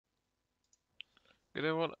Good day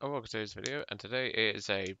everyone, and welcome to today's video, and today it is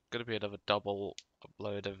going to be another double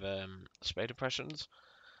upload of Spade impressions,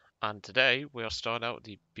 and today we are starting out with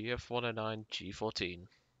the BF-109 G-14.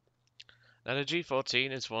 Now the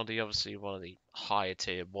G-14 is obviously one of the higher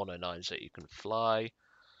tier 109s that you can fly,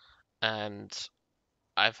 and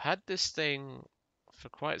I've had this thing for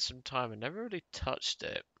quite some time and never really touched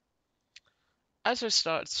it. As I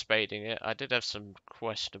started spading it, I did have some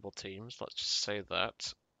questionable teams, let's just say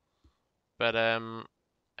that. But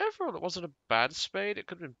overall, it wasn't a bad spade. It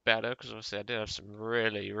could have been better because obviously I did have some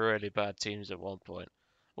really, really bad teams at one point.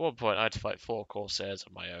 At one point, I had to fight 4 Corsairs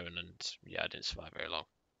on my own, and yeah, I didn't survive very long.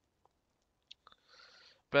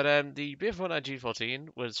 But the BF-109 G14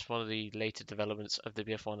 was one of the later developments of the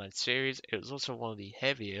BF-109 series. It was also one of the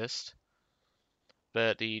heaviest.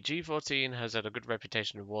 But the G14 has had a good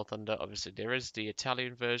reputation in War Thunder. Obviously, there is the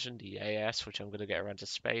Italian version, the AS, which I'm going to get around to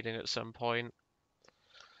spading at some point.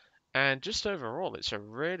 And just overall, it's a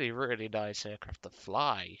really, really nice aircraft to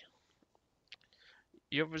fly.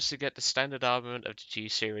 You obviously get the standard armament of the G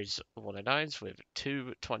series 109s with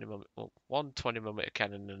one 20mm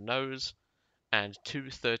cannon in the nose and two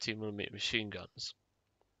 30mm machine guns.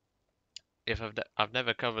 I've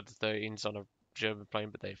never covered the 13s on a German plane,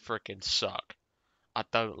 but they freaking suck. I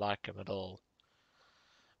don't like them at all.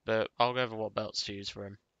 But I'll go over what belts to use for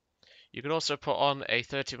them. You can also put on a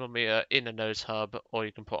 30mm inner nose hub, or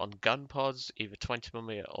you can put on gun pods, either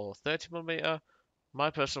 20mm or 30mm. My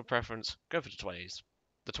personal preference, go for the 20s.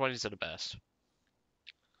 The 20s are the best.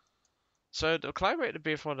 So the climb rate of the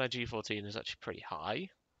BF-109 G14 is actually pretty high,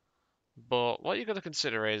 but what you've got to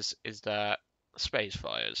consider is that space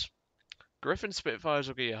fires. Griffin Spitfires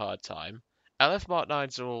will give you a hard time. LF Mark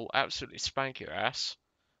 9s will absolutely spank your ass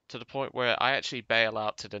to the point where I actually bail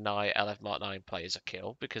out to deny LF Mark 9 players a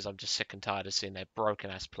kill because I'm just sick and tired of seeing their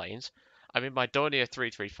broken ass planes. I'm in my Dornier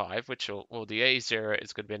 335, which will the A0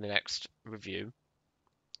 is going to be in the next review,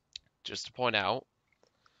 just to point out.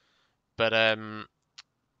 But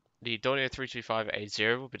the Dornier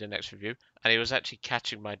 335A0 will be the next review, and it was actually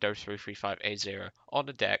catching my Do 335A0 on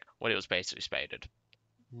the deck when it was basically spaded.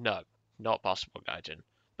 No, not possible, Gaijin.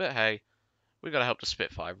 But hey, we gotta help the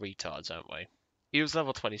Spitfire retards, aren't we? He was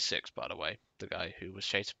level 26, by the way, the guy who was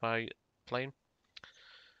chasing my plane.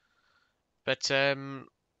 But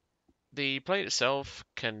the plane itself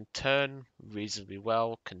can turn reasonably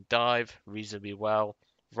well, can dive reasonably well,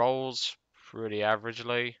 rolls pretty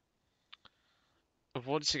averagely.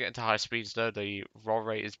 Once you get into high speeds, though, the roll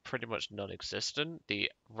rate is pretty much non-existent.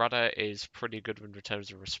 The rudder is pretty good in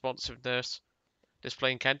terms of responsiveness. This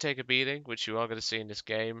plane can take a beating, which you are going to see in this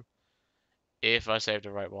game, if I save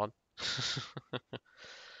the right one.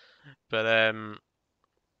 But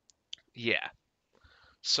yeah.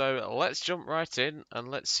 So let's jump right in and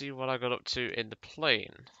let's see what I got up to in the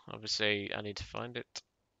plane. Obviously, I need to find it.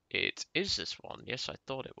 It is this one. Yes, I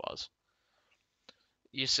thought it was.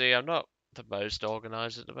 You see, I'm not the most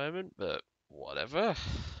organized at the moment, but whatever.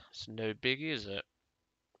 It's no biggie, is it?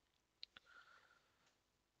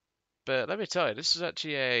 But let me tell you, this is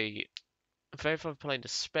actually a very fun playing the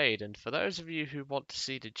Spade, and for those of you who want to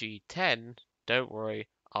see the G10, don't worry,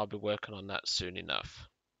 I'll be working on that soon enough.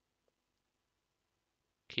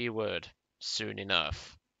 Keyword, soon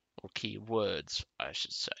enough. Or keywords, I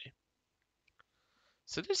should say.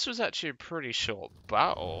 So this was actually a pretty short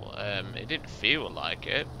battle. It didn't feel like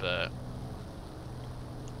it, but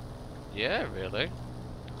yeah, really.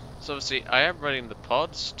 So obviously, I am running the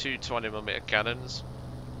pods, two 20mm cannons.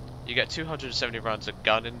 You get 270 rounds of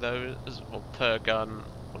gun in those, or per gun,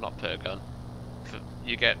 well not per gun.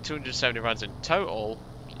 You get 270 rounds in total.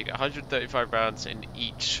 You get 135 rounds in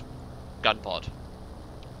each gun pod.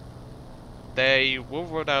 They will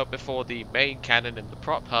run out before the main cannon and the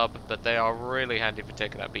prop hub, but they are really handy for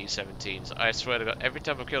taking out B-17s. I swear to God, every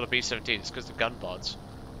time I kill a B-17, it's because of gun pods.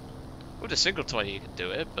 With a single 20 you can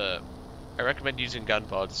do it, but I recommend using gun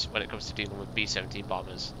pods when it comes to dealing with B-17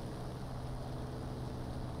 bombers.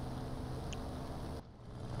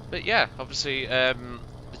 But yeah, obviously, the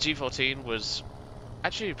G-14 was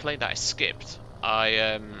actually a plane that I skipped.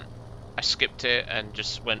 I skipped it and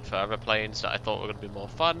just went for other planes that I thought were going to be more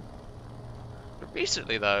fun. But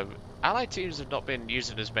recently, though, Allied teams have not been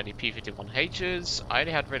using as many P-51Hs. I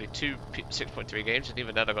only had really two 6.3 games, and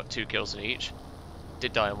even then I got 2 kills in each.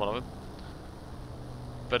 Did die in one of them.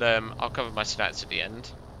 But I'll cover my stats at the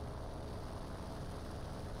end.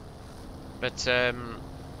 But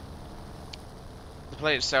the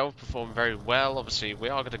plane itself performed very well. Obviously, we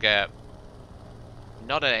are going to get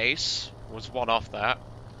not an ace. Was one off that.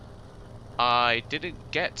 I didn't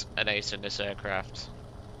get an ace in this aircraft.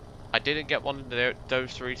 I didn't get one in the Do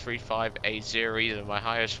 335A0 either. My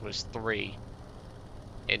highest was 3.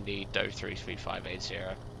 in the DO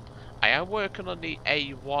 33580. I am working on the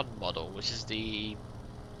A1 model, which is the...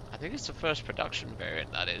 I think it's the first production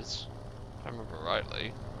variant, that is. If I remember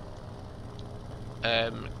rightly.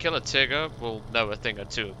 Killer Tigger will know a thing or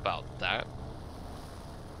two about that.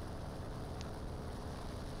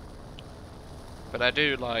 But I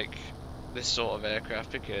do like this sort of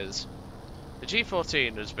aircraft because the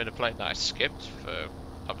G-14 has been a plane that I skipped for...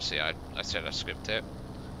 Obviously, I said I skipped it.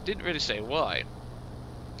 Didn't really say why.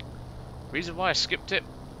 Reason why I skipped it,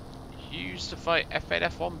 you used to fight F8,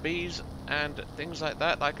 F1Bs and things like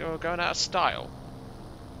that, like they were going out of style.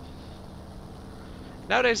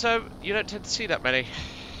 Nowadays though, you don't tend to see that many.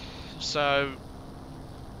 So,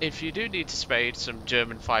 if you do need to spade some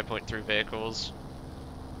German 5.3 vehicles,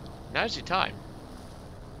 now's your time.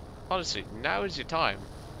 Honestly, now is your time.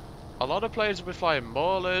 A lot of players will be flying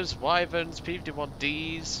Maulers, Wyverns,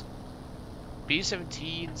 P-51Ds,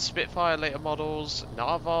 B-17, Spitfire later models,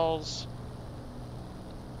 Narvals.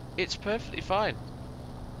 It's perfectly fine.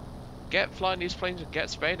 Get flying these planes and get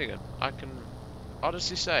spading them. I can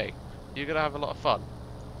honestly say, you're going to have a lot of fun.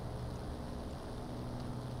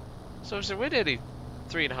 So obviously we're nearly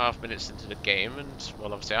 3.5 minutes into the game, and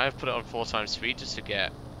well obviously I've put it on 4 times speed just to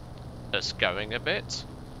get us going a bit.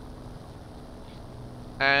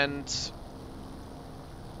 And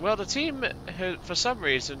well, the team for some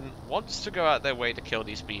reason wants to go out their way to kill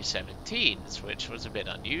these B-17s, which was a bit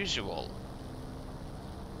unusual.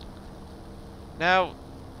 Now,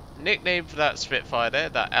 nickname for that Spitfire there,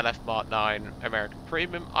 that LF Mark 9 American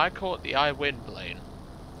Premium, I call it the I-Win plane.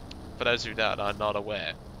 For those of you that are not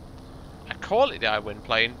aware. I call it the I-Win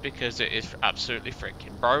plane because it is absolutely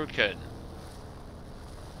freaking broken.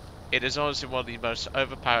 It is honestly one of the most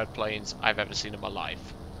overpowered planes I've ever seen in my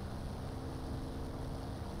life.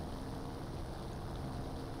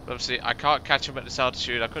 But obviously, I can't catch him at this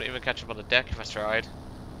altitude. I couldn't even catch him on the deck if I tried.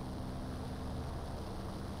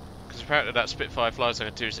 Because apparently that Spitfire flies like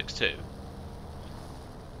a 262.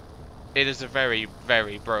 It is a very,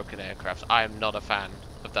 very broken aircraft. I am not a fan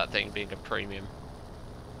of that thing being a premium.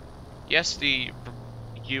 Yes, the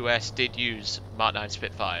US did use Mark 9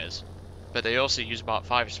 Spitfires, but they also use Mark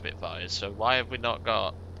 5 Spitfires, so why have we not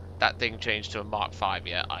got that thing changed to a Mark 5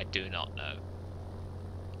 yet? I do not know.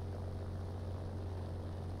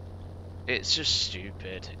 It's just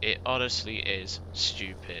stupid. It honestly is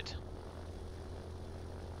stupid.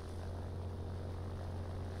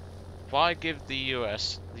 Why give the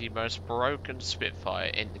US the most broken Spitfire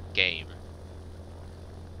in the game?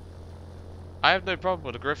 I have no problem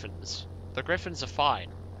with the Griffins. The Griffins are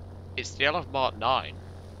fine. It's the LF Mark 9.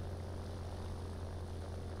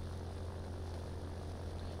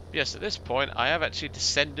 Yes, at this point I have actually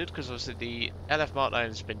descended because obviously the LF Mark 9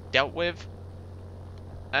 has been dealt with.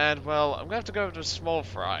 And well, I'm going to have to go to a small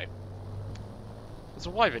fry. There's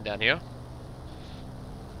a Wyvern down here.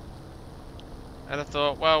 And I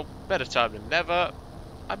thought, well, better time than never.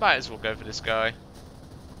 I might as well go for this guy.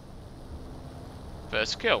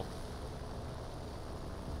 First kill.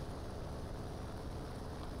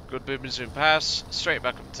 Good boom and zoom pass, straight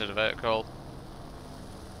back up to the vertical.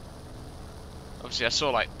 Obviously I saw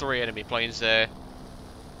like 3 enemy planes there,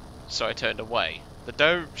 so I turned away. The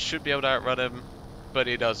Doe should be able to outrun him, but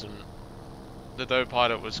he doesn't. The Doe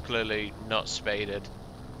pilot was clearly not spaded.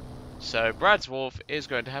 So Bradswolf is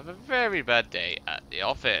going to have a very bad day at the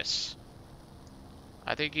office.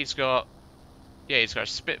 I think he's got... yeah, he's got a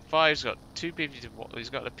Spitfire, he's got 2 P-51, he's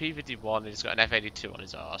got a P-51, and he's got an F-82 on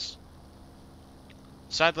his arse.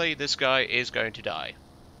 Sadly, this guy is going to die.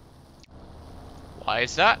 Why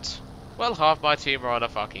is that? Well, half my team are on a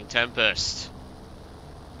fucking Tempest.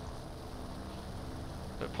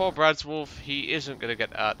 But poor Bradswolf, he isn't going to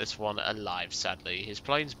get out this one alive, sadly. His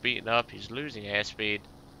plane's beaten up, he's losing airspeed.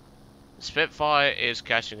 The Spitfire is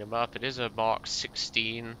catching him up, it is a Mark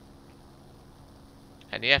 16.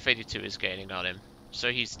 And the F-82 is gaining on him,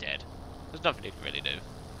 so he's dead. There's nothing he can really do.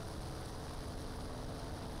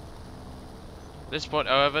 At this point,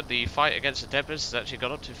 however, the fight against the Tempest has actually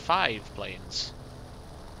gone up to 5 planes.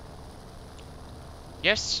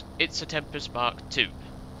 Yes, it's a Tempest Mark II.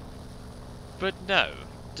 But no,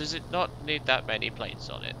 does it not need that many planes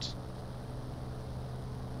on it?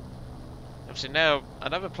 Obviously now,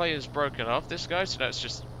 another plane is broken off this guy, so now it's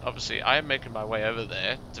just, obviously I am making my way over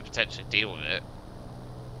there to potentially deal with it.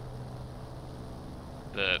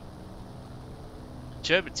 But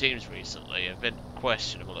German teams recently have been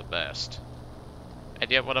questionable at best. And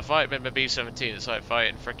yet when I fight with my B-17, it's like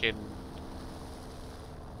fighting freaking...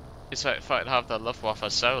 it's like fighting half the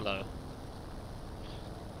Luftwaffe solo.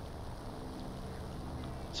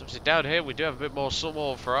 So obviously down here we do have a bit more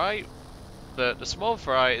small fry. but the small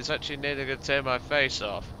fry is actually nearly going to tear my face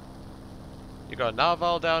off. You got a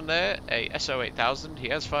Narval down there, a SO-8000. He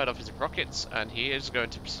has fired off his rockets, and he is going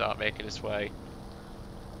to start making his way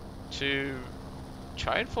to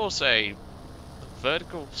try and force a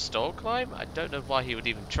vertical stall climb. I don't know why he would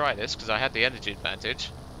even try this, because I had the energy advantage.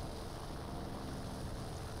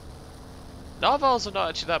 Narvals are not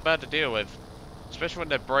actually that bad to deal with, especially when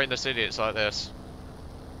they're brainless idiots like this.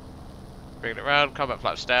 Bring it around, combat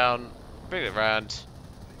flaps down, bring it around,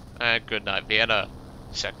 and good night Vienna.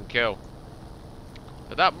 Second kill.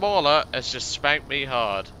 But that Mauler has just spanked me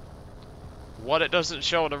hard. What it doesn't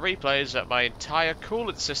show on the replay is that my entire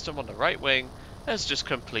coolant system on the right wing has just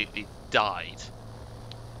completely died.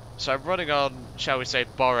 So I'm running on, shall we say,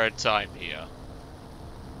 borrowed time here.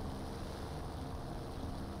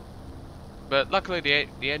 But luckily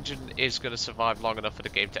the engine is going to survive long enough for the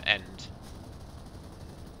game to end.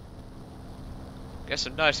 Get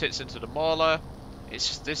some nice hits into the Mauler. It's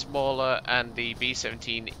just this Mauler and the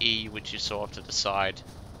B-17E which you saw off to the side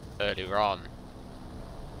earlier on.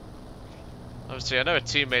 Obviously I know a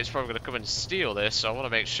teammate's probably going to come and steal this, so I want to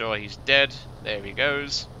make sure he's dead. There he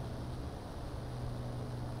goes.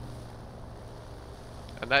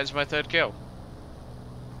 And that is my third kill.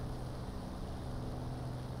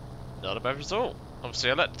 Not a bad result.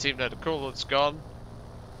 Obviously I let the team know the coolant's gone.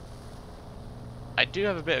 I do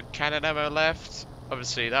have a bit of cannon ammo left.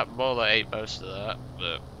 Obviously that Mauler ate most of that,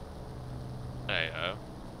 but there you go.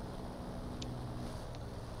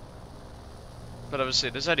 But obviously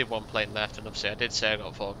there's only one plane left, and obviously I did say I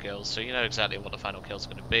got 4 kills, so you know exactly what the final kill's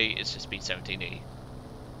going to be. It's just B-17E.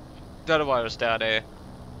 Don't know why I was down here,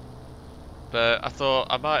 but I thought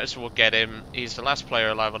I might as well get him. He's the last player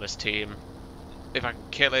alive on his team. If I can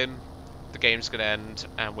kill him, the game's going to end,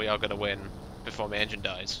 and we are going to win before my engine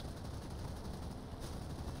dies.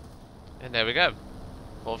 And there we go.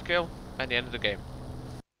 4th kill, and the end of the game.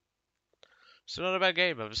 So not a bad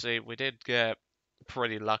game, obviously. We did get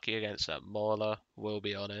pretty lucky against that Mauler, we'll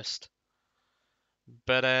be honest.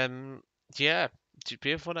 But yeah,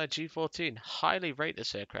 BF-109 G-14, highly rate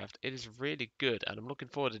this aircraft. It is really good, and I'm looking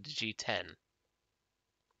forward to the G-10.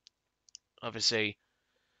 Obviously,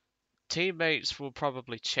 teammates will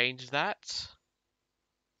probably change that,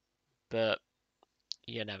 but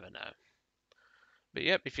you never know. But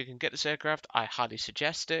yep, if you can get this aircraft, I highly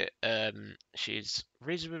suggest it. She's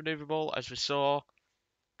reasonably maneuverable, as we saw,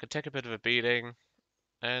 can take a bit of a beating,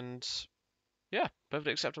 and yeah,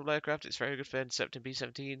 perfectly acceptable aircraft. It's very good for intercepting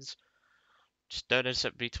B-17s. Just don't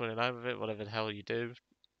intercept B-29 with it, whatever the hell you do.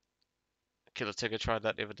 Killer Tigger tried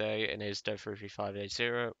that the other day in his Dove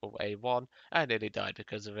 335A0 or A1 and nearly died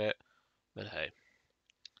because of it. But hey.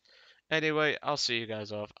 Anyway, I'll see you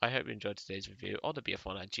guys off. I hope you enjoyed today's review on the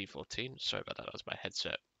BF-109 G-14. Sorry about that, that was my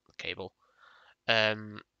headset cable.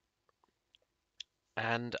 And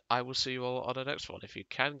I will see you all on the next one. If you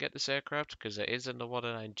can get this aircraft, because it is in the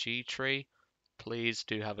 109G tree, please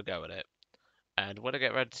do have a go at it. And when I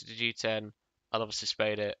get ready to the G10, I'll obviously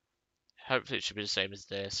spade it. Hopefully it should be the same as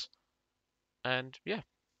this. And yeah.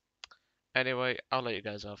 Anyway, I'll let you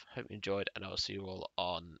guys off. Hope you enjoyed, and I'll see you all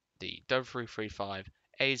on the Dove 335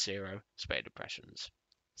 A0 Spade Impressions.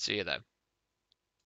 See you then.